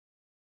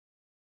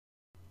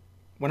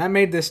when I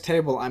made this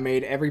table, I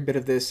made every bit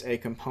of this a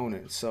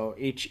component. So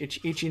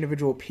each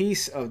individual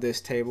piece of this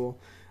table,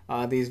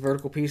 these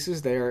vertical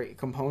pieces, they are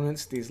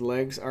components. These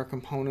legs are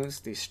components.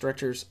 These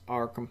stretchers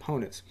are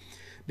components.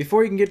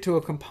 Before you can get to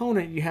a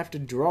component, you have to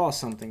draw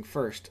something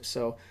first.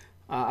 So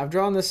I've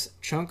drawn this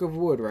chunk of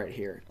wood right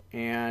here.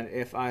 And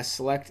if I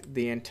select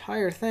the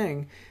entire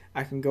thing,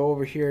 I can go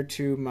over here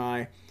to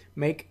my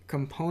Make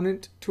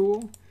Component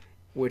tool,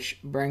 which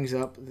brings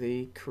up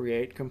the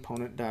Create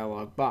Component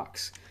dialog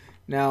box.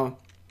 Now,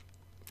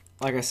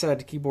 like I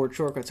said, keyboard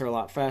shortcuts are a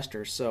lot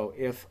faster. So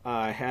if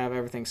I have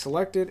everything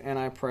selected and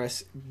I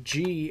press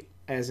G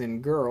as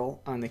in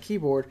girl on the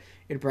keyboard,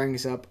 it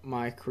brings up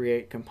my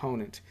Create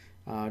Component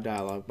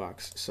dialog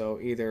box. So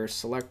either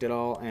select it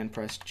all and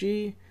press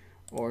G,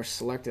 or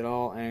select it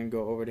all and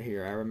go over to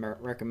here. I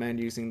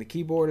recommend using the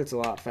keyboard. It's a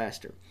lot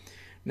faster.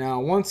 Now,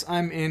 once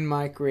I'm in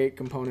my Create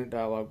Component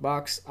dialog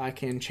box, I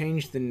can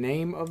change the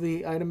name of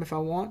the item if I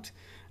want.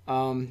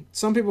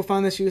 Some people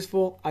find this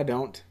useful. I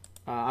don't.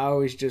 I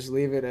always just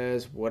leave it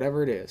as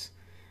whatever it is.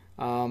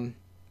 You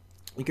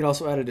can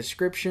also add a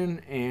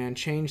description and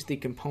change the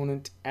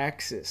component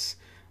axis.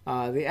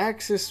 The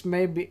axis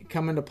may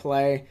come into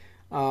play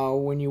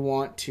when you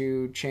want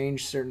to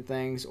change certain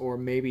things, or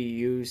maybe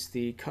use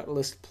the cut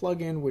list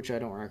plugin, which I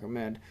don't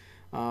recommend.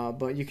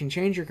 But you can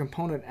change your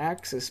component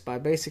axis by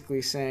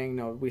basically saying,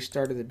 no, we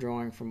started the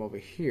drawing from over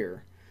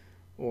here,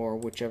 or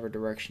whichever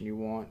direction you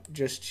want,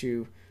 just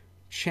to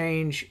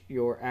change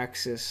your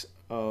axis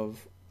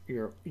of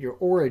your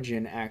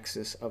origin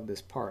axis of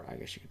this part, I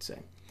guess you could say.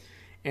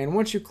 And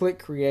once you click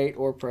create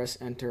or press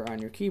enter on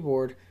your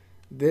keyboard,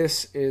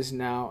 this is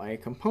now a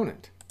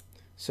component.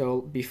 So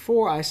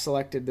before I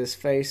selected this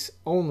face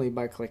only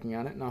by clicking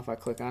on it. Now if I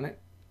click on it,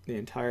 the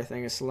entire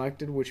thing is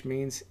selected, which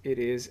means it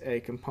is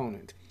a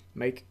component.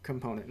 Make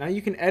component. Now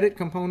you can edit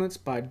components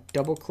by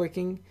double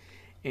clicking,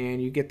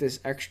 and you get this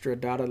extra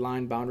dotted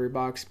line boundary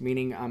box,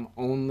 meaning I'm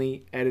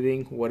only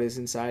editing what is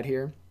inside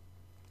here.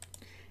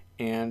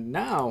 And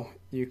now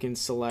you can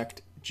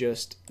select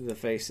just the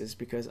faces,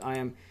 because I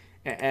am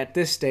at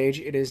this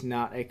stage it is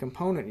not a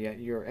component yet.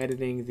 You're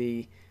editing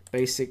the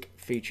basic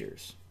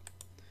features.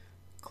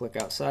 Click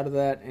outside of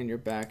that and you're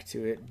back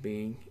to it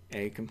being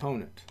a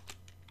component.